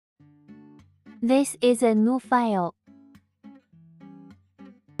This is a new file.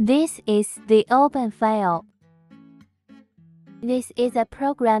 This is the open file. This is a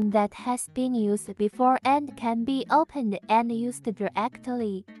program that has been used before and can be opened and used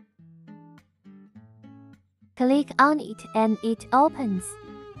directly. Click on it and it opens.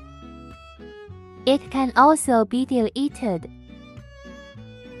 It can also be deleted.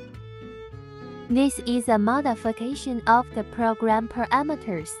 This is a modification of the program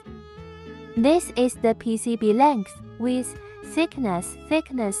parameters. This is the PCB length, width, thickness.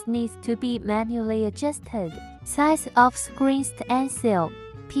 Thickness needs to be manually adjusted. Size of screen stencil.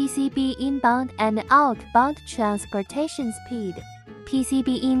 PCB inbound and outbound transportation speed.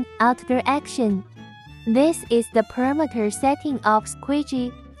 PCB in-out direction. This is the parameter setting of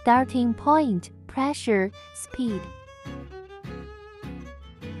squeegee, starting point, pressure, speed.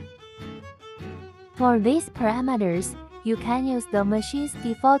 For these parameters, you can use the machine's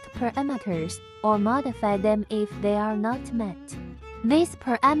default parameters or modify them if they are not met. These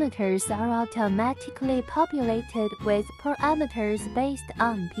parameters are automatically populated with parameters based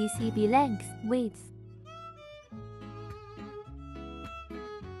on PCB length, width.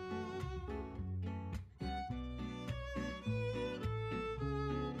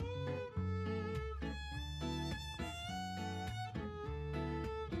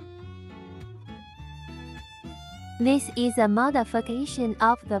 This is a modification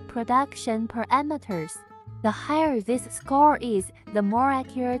of the production parameters. The higher this score is, the more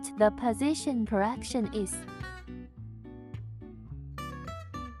accurate the position correction is.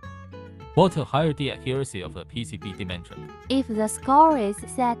 What higher the accuracy of the PCB dimension? If the score is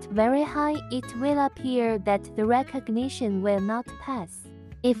set very high, it will appear that the recognition will not pass.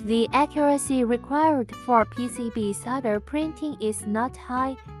 If the accuracy required for PCB solder printing is not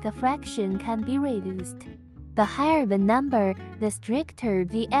high, the fraction can be reduced. The higher the number, the stricter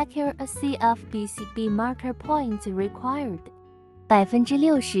the accuracy of PCB marker points required.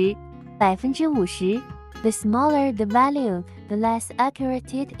 60%, 50%. The smaller the value, the less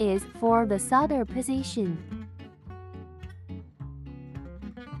accurate it is for the solder position.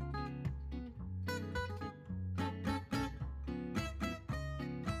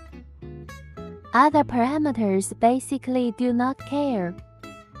 Other parameters basically do not care.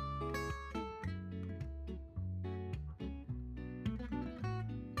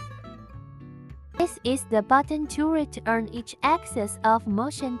 This is the button to return each axis of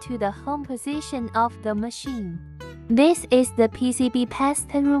motion to the home position of the machine. This is the PCB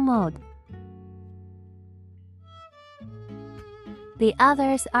pass-through mode. The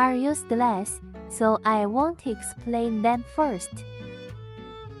others are useless, so I won't explain them first.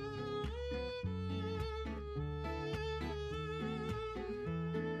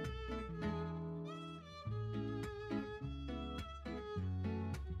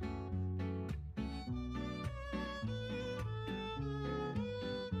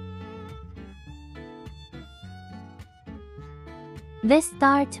 This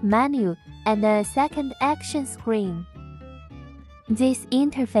start menu and a second action screen. This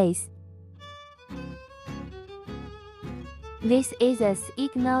interface. This is a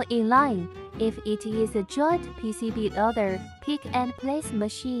signal inline. If it is a joint PCB loader, pick and place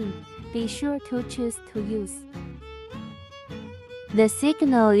machine, be sure to choose to use. The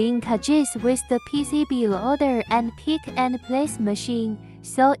signal linkages with the PCB loader and pick and place machine,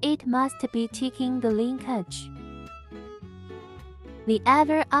 so it must be ticking the linkage. The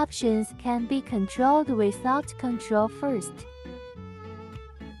other options can be controlled without control first.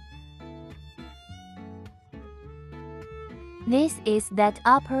 This is that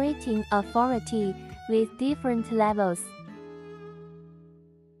operating authority with different levels.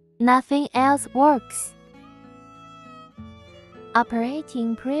 Nothing else works.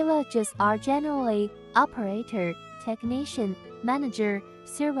 Operating privileges are generally operator, technician, manager,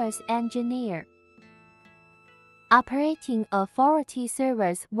 service engineer. Operating authority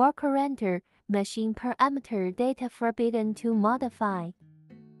servers work render machine parameter data forbidden to modify.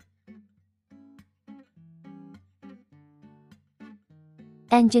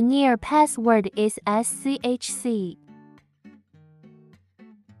 Engineer password is SCHC.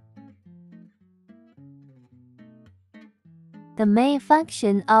 The main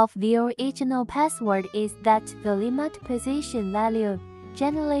function of the original password is that the limit position value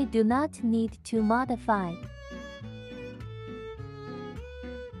generally do not need to modify.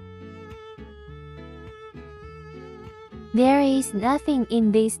 There is nothing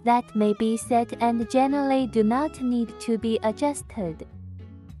in this that may be set and generally do not need to be adjusted.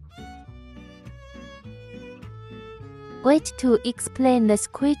 Wait to explain the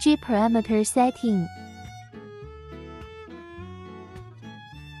squeegee parameter setting.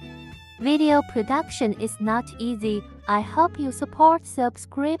 Video production is not easy. I hope you support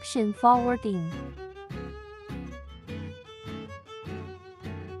subscription forwarding.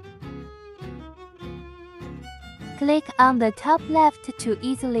 Click on the top left to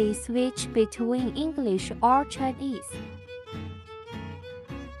easily switch between English or Chinese.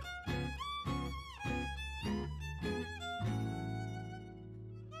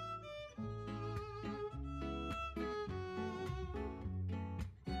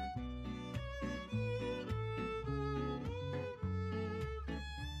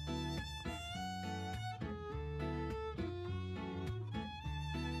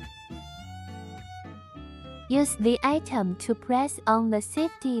 Use the item to press on the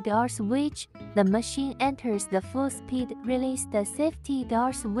safety door switch. The machine enters the full speed. Release the safety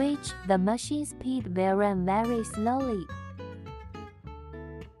door switch. The machine speed will run very slowly.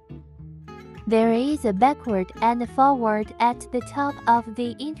 There is a backward and forward at the top of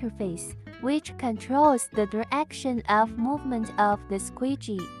the interface, which controls the direction of movement of the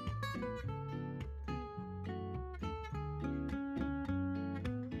squeegee.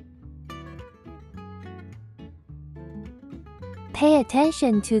 Pay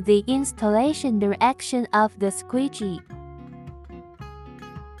attention to the installation direction of the squeegee.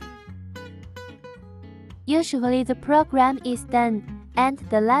 Usually the program is done, and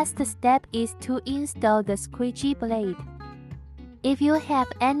the last step is to install the squeegee blade. If you have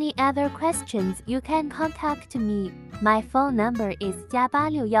any other questions, you can contact me. My phone number is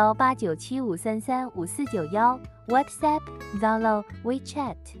 +81897353491, WhatsApp, Zalo,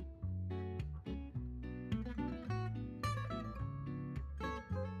 WeChat.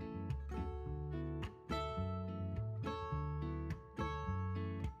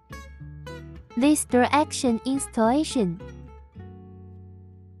 This direction installation.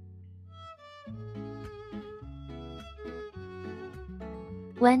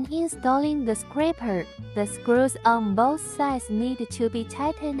 When installing the scraper, the screws on both sides need to be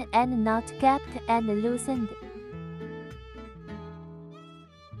tightened and not gapped and loosened.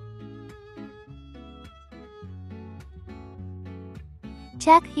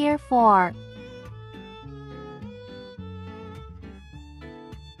 Check here for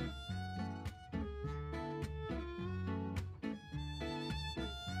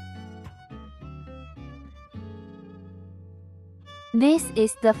This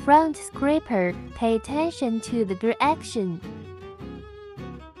is the front scraper. Pay attention to the direction.